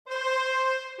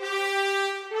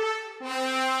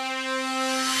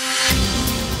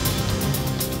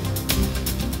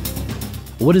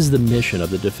What is the mission of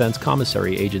the Defense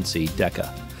Commissary Agency, DeCa?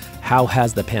 How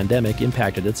has the pandemic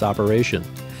impacted its operation?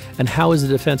 And how is the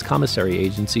Defense Commissary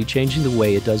Agency changing the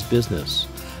way it does business?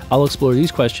 I'll explore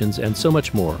these questions and so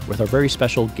much more with our very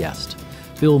special guest,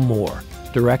 Bill Moore,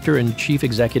 Director and Chief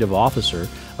Executive Officer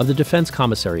of the Defense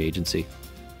Commissary Agency.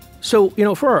 So,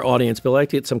 for our audience, Bill, I'd like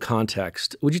to get some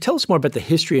context. Would you tell us more about the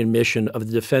history and mission of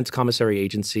the Defense Commissary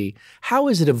Agency? How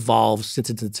has it evolved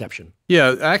since its inception?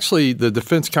 Yeah, actually, the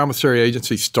Defense Commissary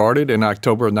Agency started in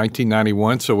October of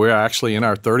 1991, so we're actually in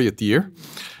our 30th year.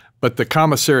 But the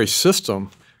commissary system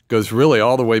goes really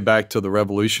all the way back to the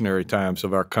revolutionary times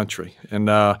of our country. And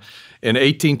in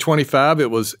 1825, it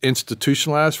was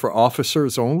institutionalized for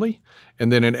officers only.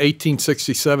 And then in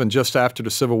 1867, just after the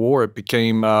Civil War, it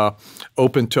became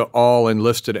open to all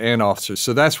enlisted and officers.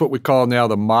 So that's what we call now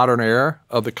the modern era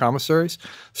of the commissaries.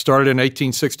 Started in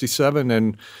 1867,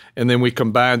 and then we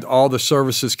combined all the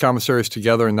services commissaries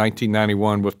together in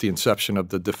 1991 with the inception of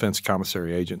the Defense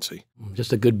Commissary Agency.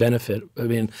 Just a good benefit.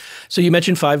 So you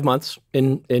mentioned 5 months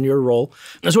in your role.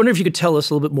 I was wondering if you could tell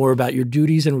us a little bit more about your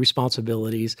duties and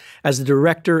responsibilities as the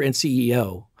director and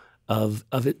CEO of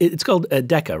it. It's called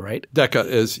DeCa, right? DeCa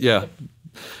is, yeah.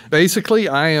 Basically,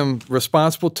 I am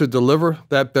responsible to deliver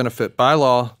that benefit by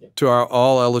law to our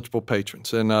all eligible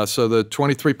patrons. And so the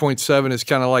 23.7 is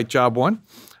kind of like job one.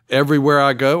 Everywhere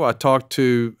I go, I talk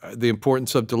to the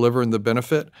importance of delivering the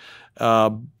benefit.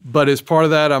 But as part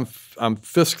of that, I'm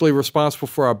fiscally responsible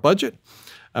for our budget.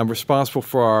 I'm responsible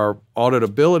for our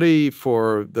auditability,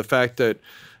 for the fact that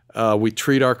we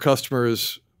treat our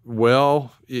customers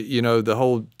well, the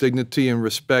whole dignity and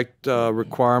respect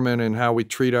requirement and how we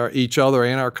treat each other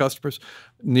and our customers.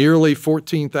 Nearly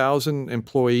 14,000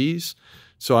 employees.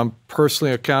 So I'm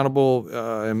personally accountable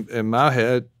in my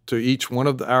head to each one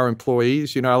of our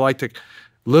employees. I like to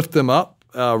lift them up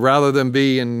rather than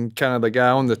being kind of the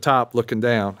guy on the top looking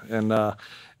down.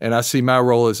 And I see my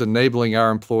role as enabling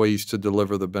our employees to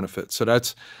deliver the benefits. So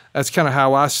that's kind of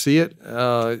how I see it.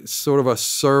 It's sort of a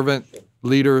servant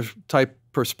leader type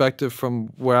perspective from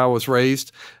where I was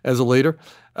raised as a leader,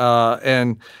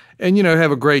 and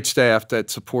have a great staff that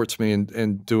supports me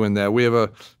in doing that. We have a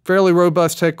fairly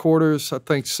robust headquarters, I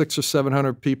think 600 or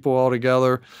 700 people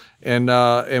altogether,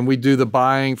 and we do the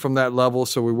buying from that level.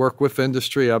 So we work with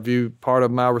industry. I view part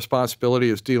of my responsibility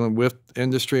as dealing with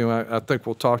industry, and I think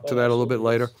we'll talk to that a little bit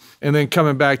later. And then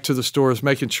coming back to the stores,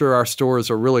 making sure our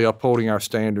stores are really upholding our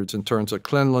standards in terms of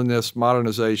cleanliness,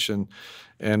 modernization,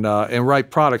 and right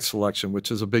product selection,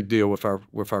 which is a big deal with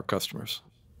our customers.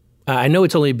 I know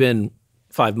it's only been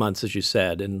 5 months, as you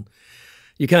said, and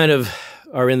you kind of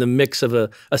are in the mix of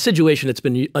a situation that's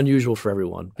been unusual for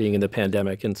everyone, being in the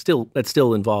pandemic, and that's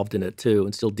still involved in it too,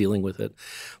 and still dealing with it.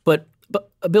 But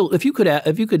Bill, if you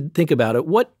could think about it,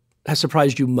 what has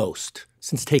surprised you most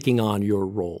since taking on your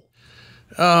role?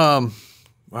 Wow,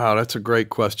 that's a great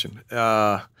question.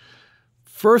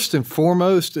 First and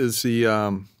foremost is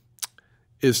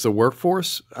the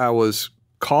workforce. I was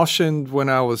cautioned when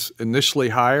I was initially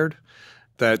hired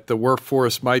that the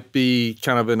workforce might be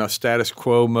kind of in a status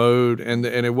quo mode, and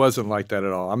it wasn't like that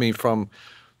at all. I mean, from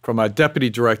my deputy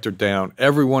director down,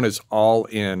 everyone is all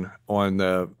in on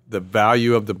the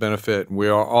value of the benefit, and we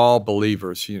are all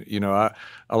believers. I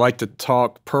like to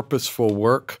talk purposeful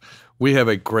work. We have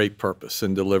a great purpose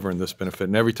in delivering this benefit,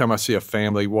 and every time I see a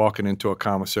family walking into a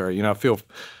commissary, I feel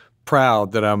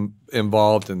proud that I'm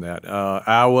involved in that.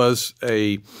 I was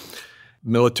a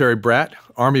military brat,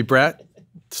 Army brat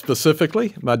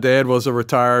specifically. My dad was a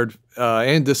retired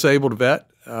and disabled vet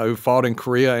who fought in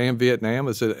Korea and Vietnam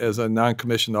as a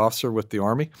non-commissioned officer with the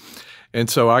Army. And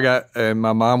so and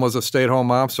my mom was a stay-at-home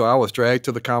mom, so I was dragged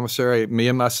to the commissary, me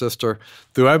and my sister,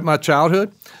 throughout my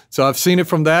childhood. So I've seen it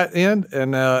from that end.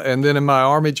 And then in my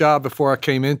Army job, before I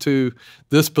came into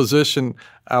this position,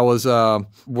 I was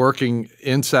working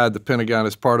inside the Pentagon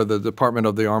as part of the Department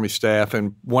of the Army Staff,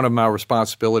 and one of my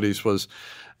responsibilities was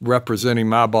representing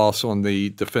my boss on the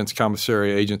Defense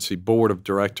Commissary Agency Board of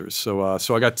Directors. So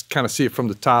I got to kind of see it from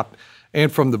the top and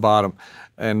from the bottom.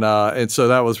 And so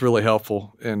that was really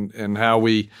helpful in how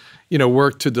we,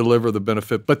 work to deliver the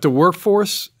benefit. But the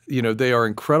workforce, they are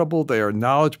incredible. They are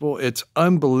knowledgeable. It's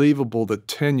unbelievable the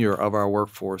tenure of our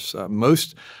workforce.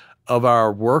 Most of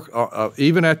our work,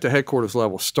 even at the headquarters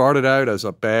level, started out as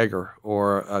a bagger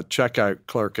or a checkout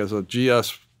clerk, as a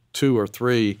GS 2 or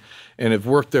 3, and have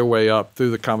worked their way up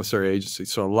through the commissary agency.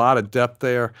 So a lot of depth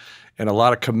there, and a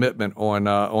lot of commitment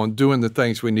on doing the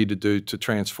things we need to do to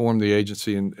transform the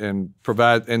agency and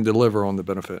provide and deliver on the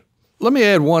benefit. Let me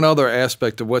add one other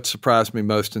aspect of what surprised me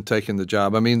most in taking the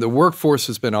job. I mean, the workforce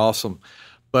has been awesome,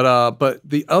 but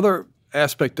the other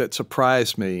aspect that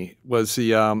surprised me was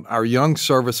our young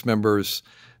service members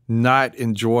not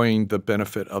enjoying the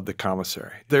benefit of the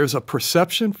commissary. There's a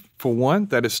perception, for one,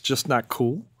 that it's just not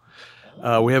cool.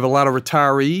 We have a lot of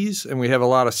retirees and we have a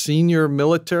lot of senior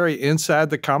military inside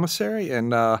the commissary,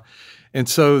 and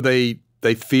so they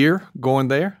fear going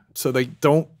there, so they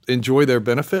don't enjoy their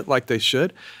benefit like they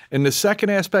should. And the second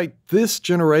aspect, this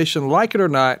generation, like it or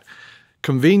not,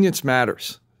 convenience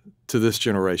matters to this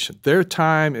generation. Their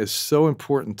time is so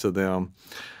important to them.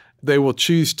 They will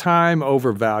choose time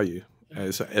over value,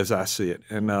 as I see it.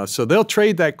 And so they'll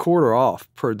trade that quarter off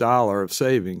per dollar of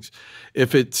savings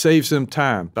if it saves them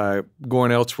time by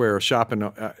going elsewhere or shopping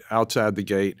outside the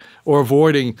gate or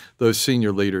avoiding those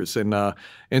senior leaders. And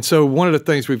so one of the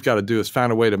things we've got to do is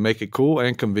find a way to make it cool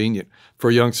and convenient for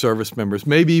young service members,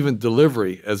 maybe even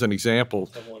delivery as an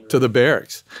example to the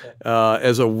barracks,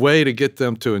 as a way to get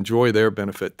them to enjoy their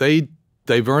benefit.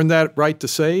 They've earned that right to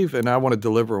save, and I want to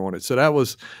deliver on it. So that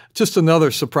was just another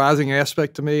surprising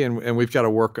aspect to me, and we've got to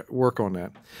work on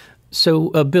that. So,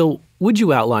 Bill, would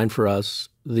you outline for us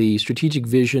the strategic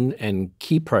vision and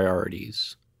key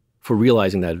priorities for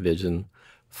realizing that vision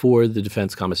for the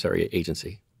Defense Commissary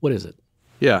Agency? What is it?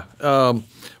 Yeah. Well,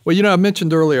 I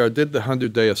mentioned earlier I did the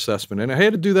 100-day assessment, and I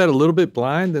had to do that a little bit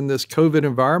blind in this COVID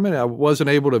environment. I wasn't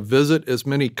able to visit as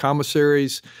many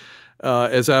commissaries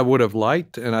as I would have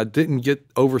liked, and I didn't get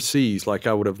overseas like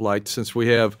I would have liked, since we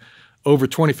have over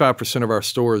 25% of our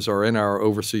stores are in our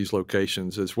overseas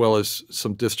locations, as well as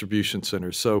some distribution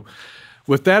centers. So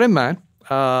with that in mind,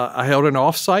 I held an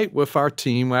offsite with our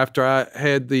team after I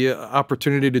had the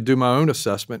opportunity to do my own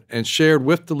assessment and shared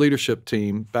with the leadership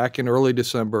team back in early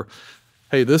December,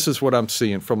 hey, this is what I'm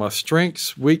seeing from a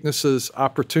strengths, weaknesses,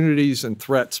 opportunities, and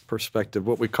threats perspective,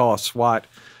 what we call a SWOT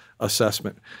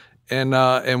assessment. And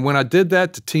when I did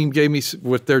that, the team gave me,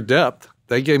 with their depth,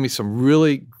 they gave me some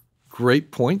really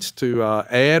great points to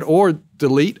add or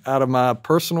delete out of my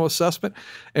personal assessment.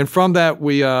 And from that,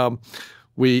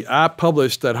 I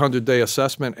published that 100-day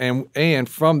assessment, and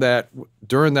from that,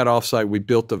 during that offsite, we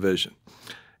built the vision.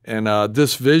 And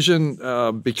this vision,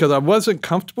 because I wasn't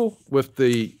comfortable with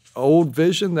the old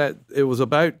vision, that it was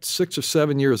about 6 or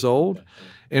 7 years old,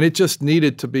 and it just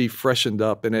needed to be freshened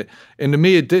up. And to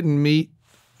me, it didn't meet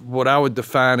what I would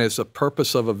define as a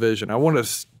purpose of a vision. I wanted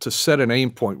to set an aim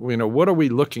point. What are we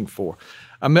looking for?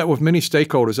 I met with many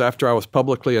stakeholders after I was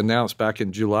publicly announced back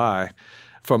in July,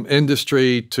 from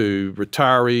industry to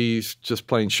retirees, just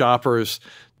plain shoppers,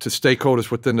 to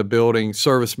stakeholders within the building,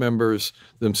 service members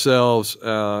themselves,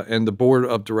 and the board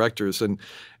of directors. And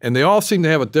they all seem to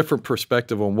have a different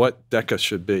perspective on what DeCa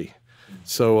should be.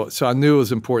 So I knew it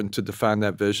was important to define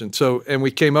that vision. And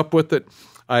we came up with it.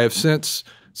 I have since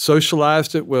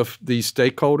socialized it with these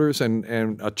stakeholders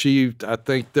and achieved, I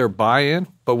think, their buy-in,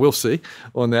 but we'll see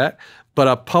on that. But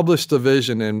I published the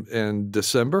vision in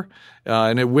December,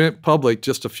 and it went public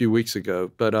just a few weeks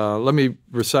ago. But let me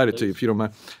recite it to you, if you don't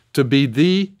mind. To be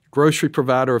the grocery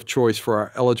provider of choice for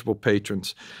our eligible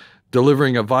patrons,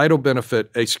 delivering a vital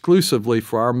benefit exclusively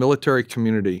for our military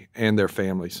community and their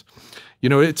families.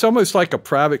 It's almost like a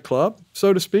private club,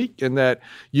 so to speak, in that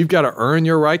you've got to earn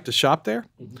your right to shop there.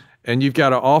 Mm-hmm. And you've got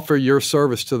to offer your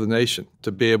service to the nation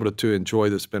to be able to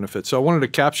enjoy this benefit. So I wanted to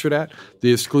capture that,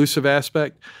 the exclusive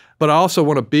aspect, but I also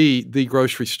want to be the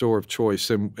grocery store of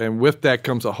choice. And with that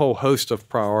comes a whole host of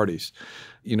priorities.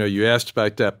 You asked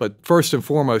about that. But first and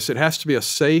foremost, it has to be a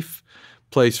safe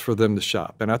place for them to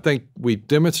shop. And I think we've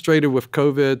demonstrated with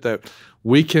COVID that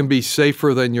we can be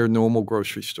safer than your normal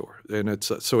grocery store. And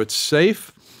so it's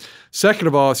safe. Second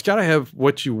of all, it's got to have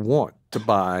what you want to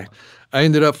buy. I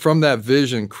ended up, from that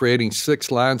vision, creating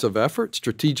 6 lines of effort,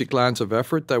 strategic lines of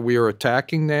effort that we are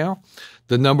attacking now.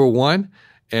 The number one,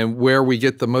 and where we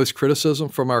get the most criticism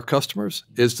from our customers,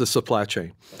 is the supply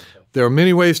chain. Okay. There are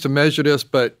many ways to measure this,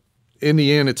 but in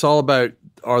the end, it's all about,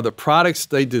 are the products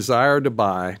they desire to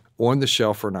buy on the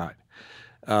shelf or not?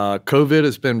 COVID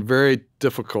has been very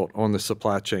difficult on the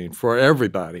supply chain for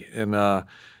everybody.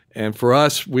 And for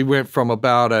us, we went from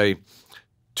about a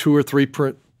 2 or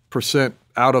 3%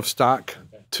 out of stock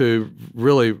to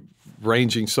really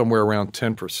ranging somewhere around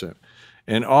 10%.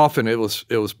 And often it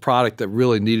was product that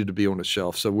really needed to be on the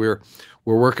shelf. So we're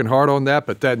working hard on that,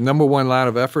 but that number one line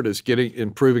of effort is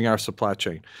improving our supply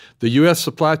chain. The U.S.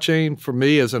 supply chain, for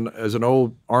me as an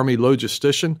old Army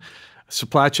logistician,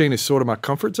 supply chain is sort of my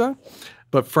comfort zone.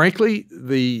 But frankly,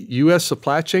 the U.S.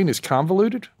 supply chain is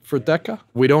convoluted for DeCa.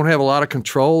 We don't have a lot of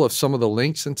control of some of the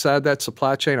links inside that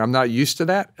supply chain. I'm not used to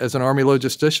that as an Army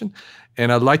logistician,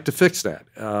 and I'd like to fix that.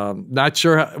 Not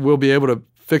sure we'll be able to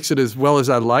fix it as well as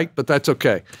I'd like, but that's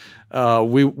okay.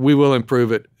 We will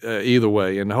improve it either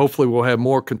way, and hopefully we'll have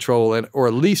more control or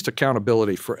at least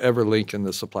accountability for every link in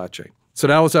the supply chain. So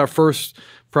that was our first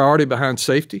priority behind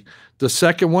safety. The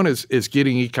second one is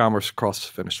getting e-commerce across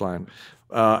the finish line.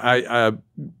 I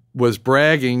was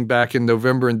bragging back in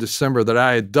November and December that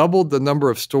I had doubled the number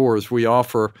of stores we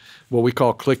offer what we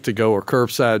call click-to-go or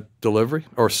curbside delivery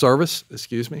or service,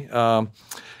 excuse me.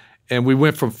 And we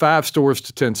went from 5 stores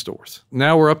to 10 stores.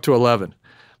 Now we're up to 11.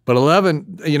 But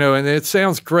 11, and it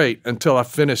sounds great until I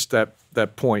finished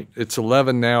that point. It's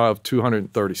 11 now of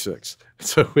 236.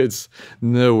 So it's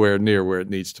nowhere near where it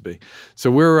needs to be.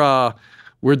 So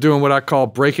we're doing what I call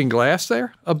breaking glass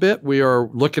there a bit. We are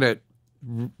looking at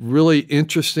really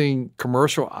interesting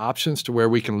commercial options to where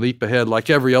we can leap ahead like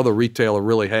every other retailer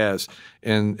really has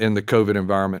in the COVID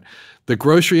environment. The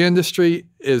grocery industry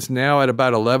is now at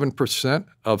about 11%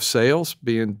 of sales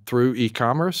being through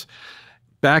e-commerce.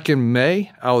 Back in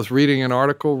May, I was reading an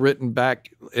article written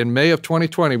back in May of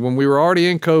 2020 when we were already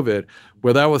in COVID,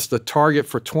 where that was the target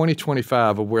for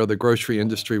 2025 of where the grocery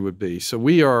industry would be. So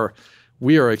we are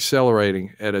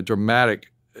accelerating at a dramatic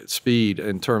speed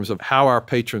in terms of how our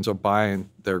patrons are buying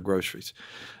their groceries.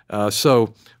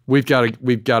 So we've got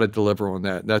to deliver on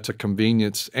that. That's a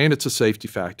convenience and it's a safety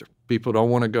factor. People don't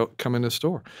want to come in the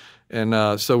store.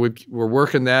 And so we're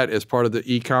working that as part of the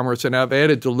e-commerce, and I've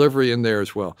added delivery in there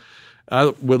as well.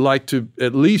 I would like to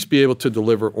at least be able to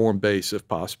deliver on base if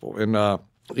possible. And,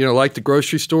 like the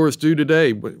grocery stores do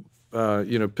today,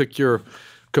 pick your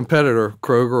competitor,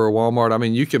 Kroger or Walmart. I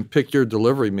mean, you can pick your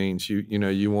delivery means.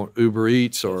 You want Uber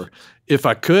Eats, or if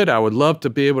I could, I would love to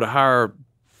be able to hire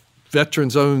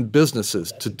veterans-owned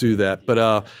businesses to do that. But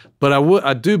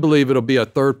I do believe it'll be a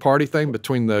third-party thing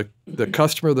between the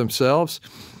customer themselves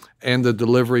and the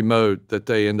delivery mode that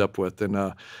they end up with. And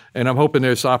I'm hoping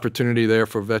there's opportunity there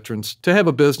for veterans to have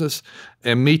a business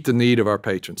and meet the need of our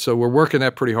patrons. So we're working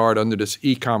that pretty hard under this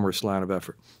e-commerce line of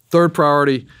effort. Third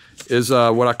priority is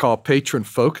what I call patron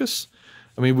focus.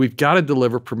 I mean, we've got to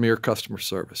deliver premier customer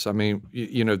service. I mean,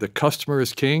 the customer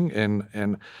is king,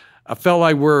 and I felt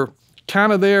like we're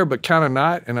kind of there, but kind of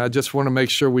not. And I just want to make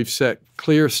sure we've set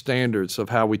clear standards of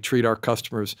how we treat our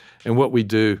customers and what we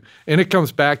do. And it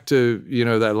comes back to,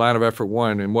 that line of effort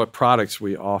one and what products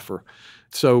we offer.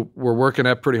 So we're working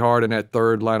that pretty hard in that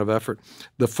third line of effort.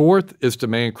 The fourth is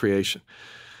demand creation.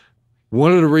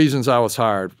 One of the reasons I was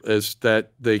hired is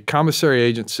that the commissary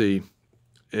agency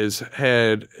has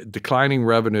had declining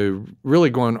revenue really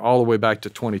going all the way back to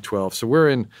 2012. So we're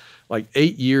in like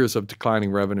 8 years of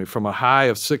declining revenue from a high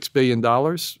of $6 billion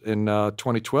in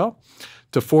 2012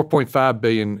 to $4.5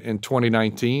 billion in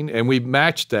 2019. And we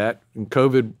matched that, and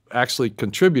COVID actually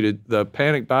contributed. The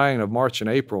panic buying of March and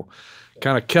April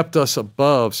kind of kept us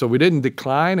above. So we didn't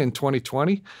decline in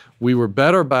 2020. We were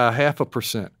better by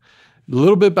 0.5%. A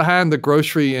little bit behind the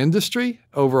grocery industry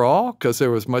overall because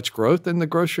there was much growth in the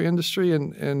grocery industry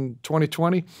in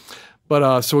 2020.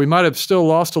 But so we might have still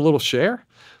lost a little share,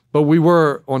 but we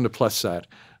were on the plus side.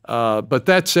 But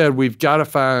that said, we've got to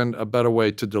find a better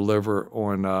way to deliver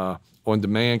on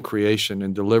demand creation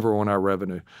and deliver on our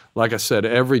revenue. Like I said,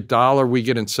 every dollar we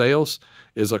get in sales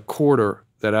is a quarter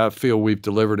that I feel we've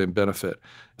delivered in benefit.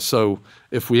 So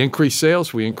if we increase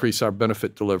sales, we increase our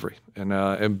benefit delivery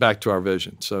and back to our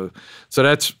vision. So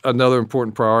that's another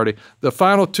important priority. The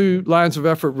final 2 lines of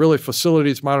effort, really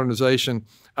facilities modernization.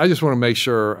 I just want to make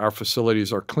sure our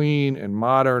facilities are clean and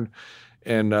modern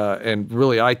and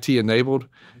really IT enabled.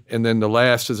 And then the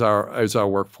last is our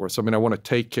workforce. I mean, I want to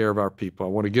take care of our people. I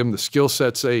want to give them the skill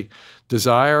sets they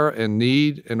desire and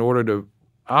need in order to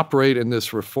operate in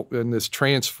this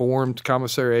transformed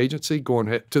commissary agency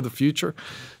going to the future.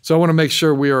 So I want to make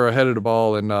sure we are ahead of the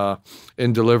ball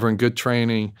in delivering good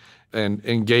training and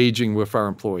engaging with our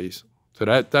employees. So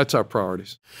that's our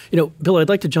priorities. Bill, I'd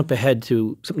like to jump ahead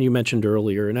to something you mentioned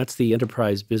earlier, and that's the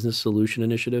Enterprise Business Solution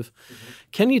Initiative. Mm-hmm.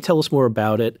 Can you tell us more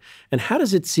about it, and how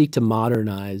does it seek to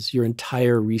modernize your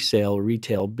entire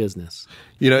retail business?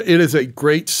 It is a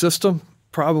great system.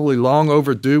 Probably long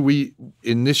overdue. We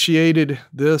initiated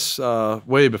this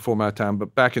way before my time,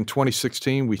 but back in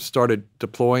 2016, we started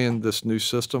deploying this new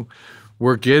system.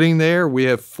 We're getting there. We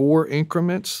have 4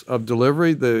 increments of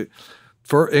delivery.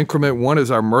 For increment 1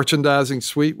 is our merchandising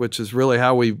suite, which is really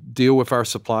how we deal with our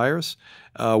suppliers.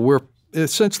 We're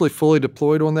essentially fully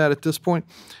deployed on that at this point.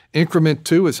 Increment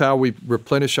 2 is how we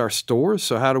replenish our stores.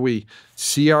 So how do we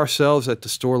see ourselves at the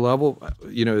store level?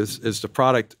 Is the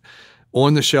product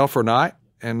on the shelf or not?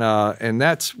 And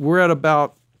we're at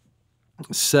about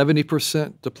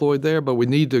 70% deployed there, but we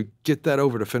need to get that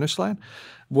over the finish line.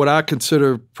 What I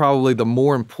consider probably the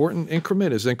more important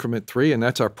increment is increment 3, and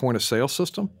that's our point of sale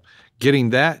system.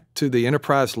 Getting that to the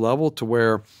enterprise level to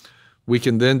where we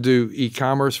can then do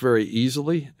e-commerce very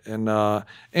easily, and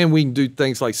we can do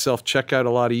things like self-checkout a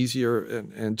lot easier,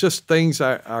 and just things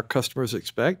our customers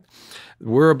expect.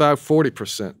 We're about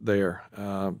 40% there,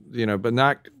 but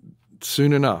not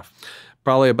soon enough.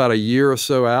 Probably about a year or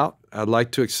so out. I'd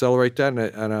like to accelerate that,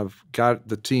 and I've got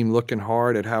the team looking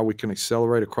hard at how we can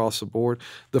accelerate across the board.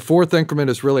 The 4th increment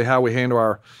is really how we handle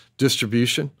our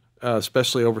distribution,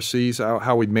 especially overseas,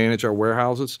 how we manage our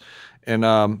warehouses. And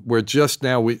we're just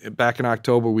now, back in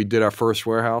October, we did our first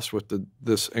warehouse with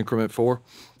this increment 4.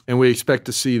 And we expect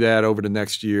to see that over the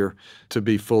next year to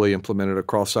be fully implemented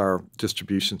across our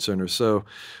distribution centers. So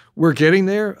we're getting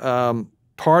there.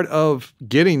 Part of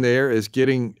getting there is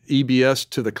getting EBS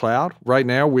to the cloud. Right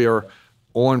now, we are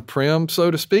on-prem,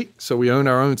 so to speak. So we own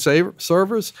our own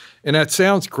servers. And that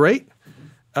sounds great,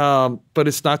 but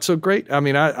it's not so great. I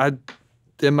mean,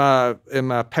 in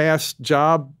my past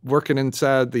job working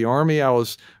inside the Army, I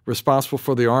was responsible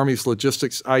for the Army's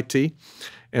logistics IT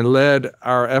and led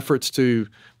our efforts to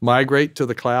migrate to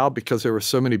the cloud because there were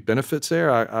so many benefits there.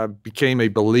 I became a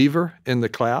believer in the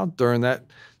cloud during that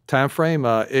time frame.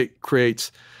 It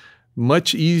creates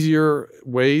much easier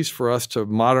ways for us to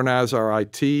modernize our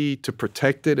IT, to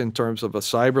protect it in terms of a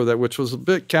cyber, which was a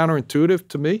bit counterintuitive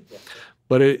to me,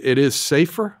 but it is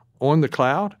safer on the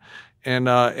cloud, and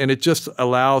it just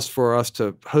allows for us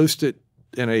to host it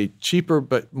in a cheaper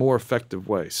but more effective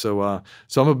way. So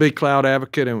I'm a big cloud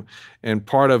advocate, and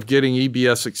part of getting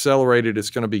EBS accelerated is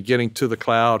going to be getting to the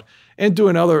cloud and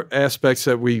doing other aspects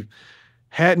that we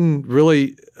hadn't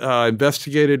really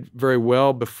investigated very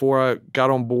well before I got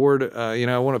on board.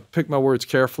 I want to pick my words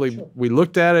carefully. Sure. We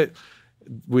looked at it.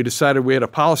 We decided we had a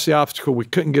policy obstacle. We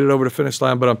couldn't get it over the finish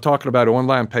line, but I'm talking about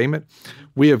online payment.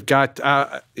 We have got,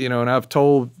 and I've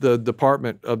told the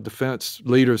Department of Defense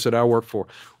leaders that I work for,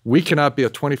 we cannot be a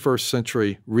 21st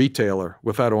century retailer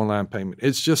without online payment.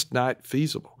 It's just not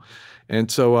feasible.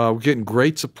 And so we're getting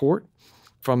great support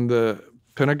from the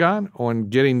Pentagon on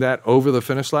getting that over the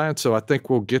finish line. So I think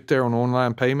we'll get there on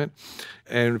online payment.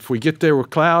 And if we get there with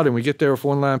cloud and we get there with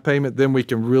online payment, then we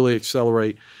can really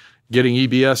accelerate getting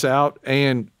EBS out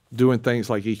and doing things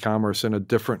like e-commerce in a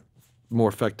different, more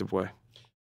effective way.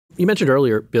 You mentioned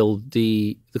earlier, Bill,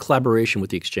 the collaboration with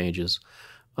the exchanges.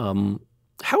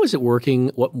 How is it working?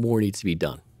 What more needs to be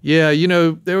done? Yeah,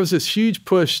 there was this huge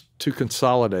push to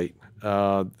consolidate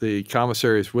the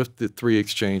commissaries with the 3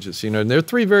 exchanges, and they're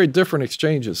 3 very different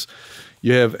exchanges.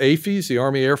 You have AFES, the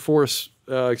Army Air Force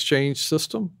exchange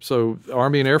system. So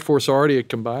Army and Air Force already had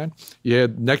combined. You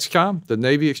had NEXCOM, the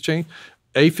Navy exchange.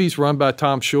 AFES run by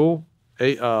Tom Schul.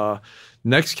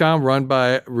 NEXCOM run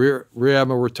by Rear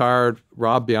Admiral retired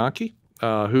Rob Bianchi,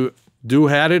 who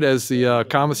had it as the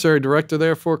commissary director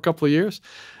there for a couple of years.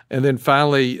 And then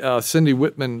finally, Cindy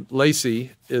Whitman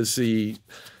Lacey is the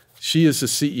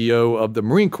CEO of the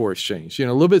Marine Corps Exchange.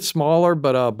 A little bit smaller,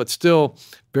 but still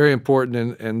very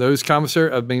important. And those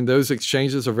those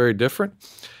exchanges are very different,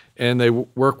 and they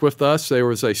work with us. There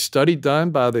was a study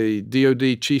done by the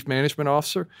DoD Chief Management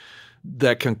Officer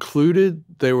that concluded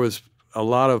there was a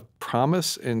lot of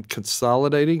promise in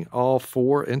consolidating all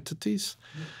 4 entities.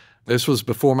 This was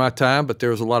before my time, but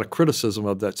there was a lot of criticism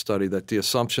of that study, that the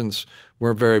assumptions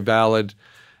weren't very valid.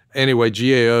 Anyway,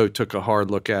 GAO took a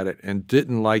hard look at it and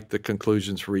didn't like the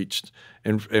conclusions reached.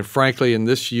 And frankly, in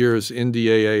this year's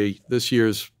NDAA, this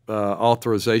year's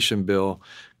authorization bill,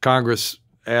 Congress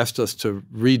asked us to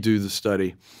redo the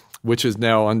study, which is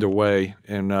now underway,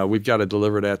 and we've got to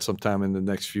deliver that sometime in the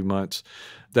next few months,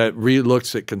 that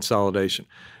re-looks at consolidation.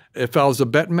 If I was a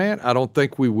betting man, I don't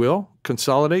think we will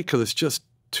consolidate because it's just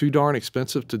too darn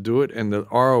expensive to do it, and the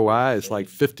ROI is like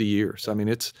 50 years. I mean,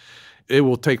 it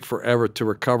will take forever to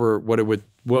recover what it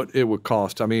would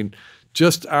cost. I mean,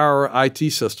 just our IT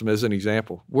system as an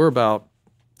example, we're about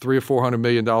 $300 or $400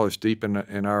 million deep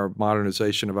in our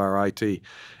modernization of our IT,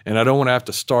 and I don't want to have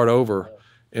to start over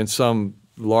in some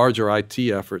larger IT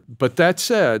effort. But that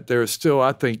said, there is still,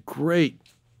 I think, great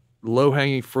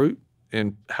low-hanging fruit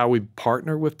in how we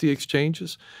partner with the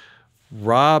exchanges.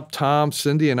 Rob, Tom,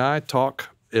 Cindy, and I talk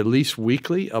at least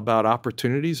weekly about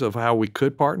opportunities of how we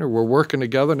could partner. We're working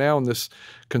together now in this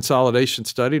consolidation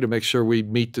study to make sure we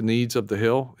meet the needs of the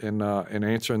Hill in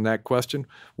answering that question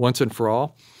once and for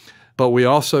all. But we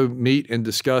also meet and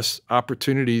discuss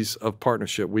opportunities of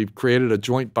partnership. We've created a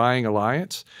joint buying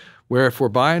alliance where if we're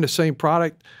buying the same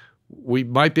product, we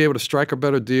might be able to strike a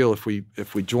better deal if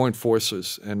we join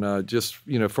forces and just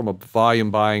from a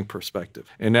volume buying perspective.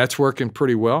 And that's working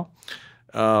pretty well.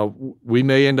 We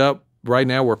may end up, right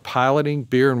now we're piloting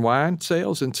beer and wine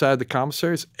sales inside the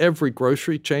commissaries. Every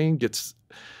grocery chain gets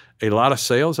a lot of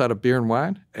sales out of beer and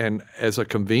wine. And as a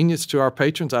convenience to our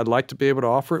patrons, I'd like to be able to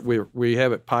offer it. We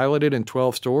have it piloted in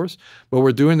 12 stores, but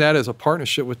we're doing that as a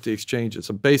partnership with the exchanges.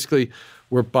 And basically,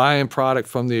 we're buying product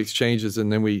from the exchanges,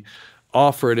 and then we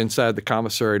offer it inside the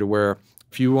commissary to where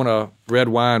if you want a red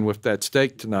wine with that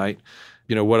steak tonight,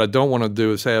 what I don't want to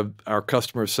do is have our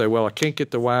customers say, well, I can't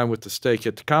get the wine with the steak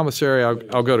at the commissary.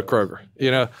 I'll go to Kroger,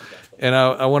 And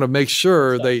I want to make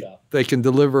sure they can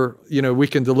deliver, we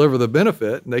can deliver the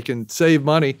benefit, and they can save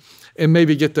money and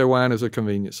maybe get their wine as a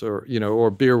convenience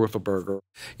or beer with a burger.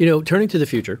 Turning to the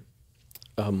future,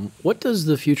 what does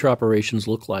the future operations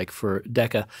look like for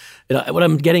DeCa? What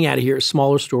I'm getting at here is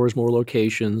smaller stores, more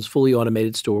locations, fully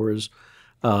automated stores,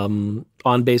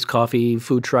 on-base coffee,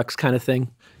 food trucks kind of thing?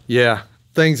 Yeah.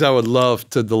 Things I would love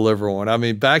to deliver on. I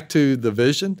mean, back to the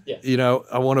vision,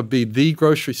 I want to be the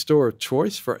grocery store of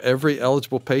choice for every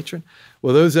eligible patron.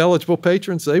 Well, those eligible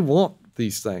patrons, they want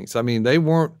these things. I mean, they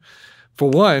weren't, for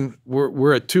one,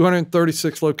 we're at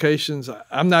 236 locations.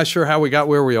 I'm not sure how we got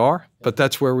where we are, but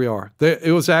that's where we are.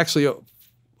 It was actually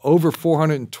over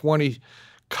 420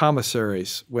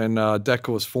 commissaries when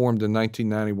DeCa was formed in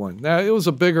 1991. Now, it was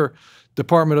a bigger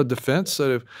Department of Defense,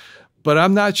 but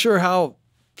I'm not sure how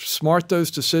smart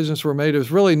those decisions were made. There's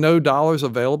really no dollars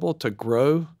available to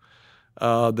grow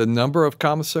the number of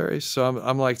commissaries. So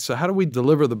I'm like, so how do we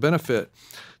deliver the benefit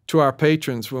to our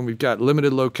patrons when we've got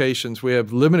limited locations? We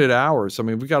have limited hours. I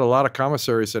mean, we've got a lot of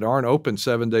commissaries that aren't open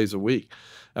 7 days a week.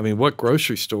 I mean, what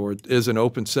grocery store isn't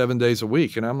open 7 days a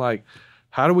week? And I'm like,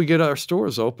 how do we get our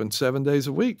stores open 7 days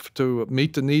a week to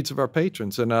meet the needs of our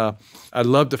patrons? And I'd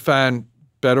love to find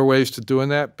better ways to doing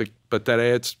that, but that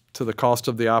adds to the cost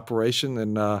of the operation,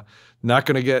 and not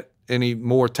going to get any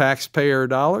more taxpayer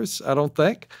dollars, I don't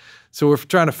think. So we're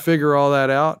trying to figure all that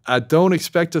out. I don't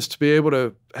expect us to be able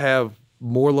to have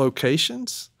more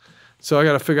locations. So I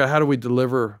got to figure out, how do we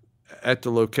deliver at the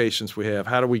locations we have?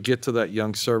 How do we get to that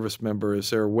young service member? Is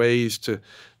there ways to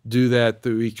do that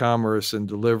through e-commerce and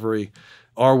delivery?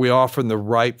 Are we offering the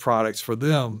right products for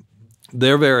them?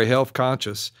 They're very health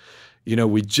conscious.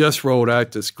 We just rolled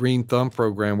out this Green Thumb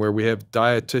program where we have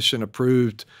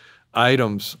dietitian-approved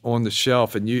items on the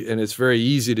shelf, and it's very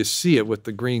easy to see it with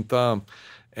the Green Thumb,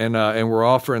 and we're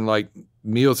offering like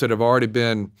meals that have already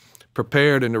been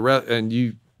prepared, and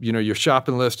your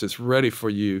shopping list is ready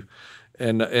for you,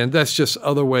 and that's just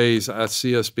other ways I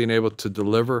see us being able to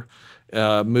deliver,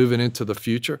 moving into the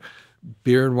future.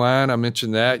 Beer and wine, I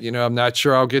mentioned that. I'm not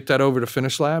sure I'll get that over the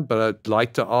finish line, but I'd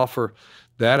like to offer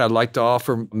that. I'd like to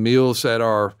offer meals that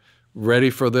are ready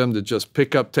for them to just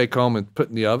pick up, take home, and put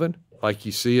in the oven, like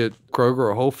you see at Kroger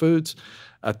or Whole Foods.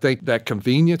 I think that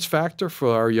convenience factor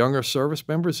for our younger service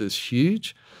members is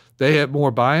huge. They have more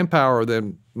buying power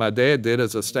than my dad did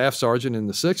as a staff sergeant in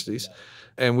the 60s,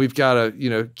 and we've got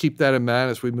to keep that in mind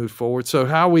as we move forward. So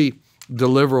how we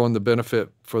deliver on the benefit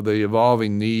for the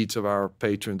evolving needs of our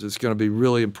patrons is going to be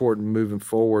really important moving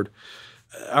forward.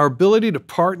 Our ability to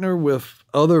partner with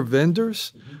other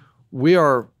vendors, we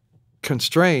are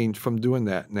constrained from doing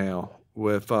that now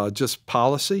with just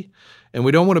policy, and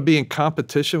we don't want to be in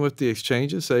competition with the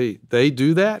exchanges. They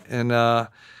do that, and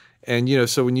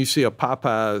so when you see a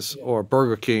Popeyes or a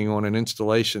Burger King on an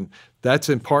installation, that's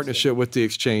in partnership with the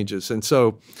exchanges, and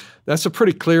so that's a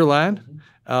pretty clear line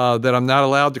that I'm not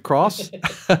allowed to cross.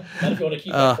 Not if you want to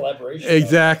keep that collaboration.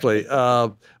 Exactly,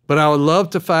 but I would love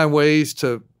to find ways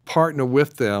to partner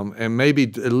with them and maybe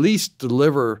at least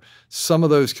deliver some of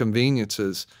those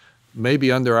conveniences,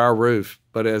 maybe under our roof,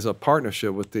 but as a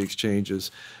partnership with the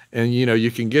exchanges. And,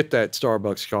 you can get that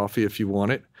Starbucks coffee if you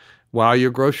want it while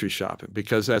you're grocery shopping,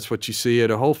 because that's what you see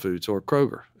at a Whole Foods or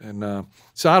Kroger. And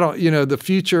so I don't, the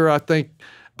future, I think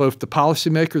both the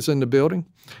policymakers in the building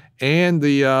and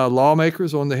the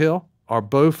lawmakers on the Hill are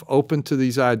both open to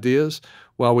these ideas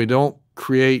while we don't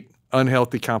create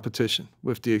unhealthy competition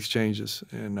with the exchanges,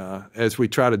 and as we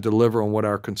try to deliver on what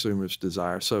our consumers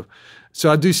desire. So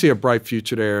I do see a bright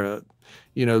future there.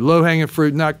 Low-hanging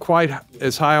fruit, not quite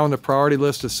as high on the priority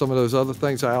list as some of those other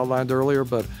things I outlined earlier,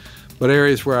 but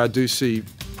areas where I do see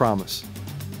promise.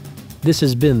 This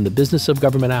has been the Business of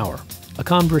Government Hour, a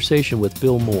conversation with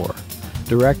Bill Moore,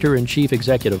 Director and Chief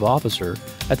Executive Officer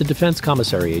at the Defense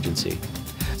Commissary Agency.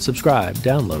 Subscribe,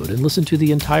 download, and listen to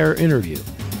the entire interview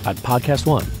at Podcast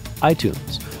One,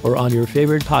 iTunes, or on your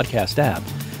favorite podcast app,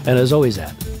 and as always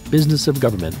at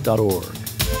businessofgovernment.org.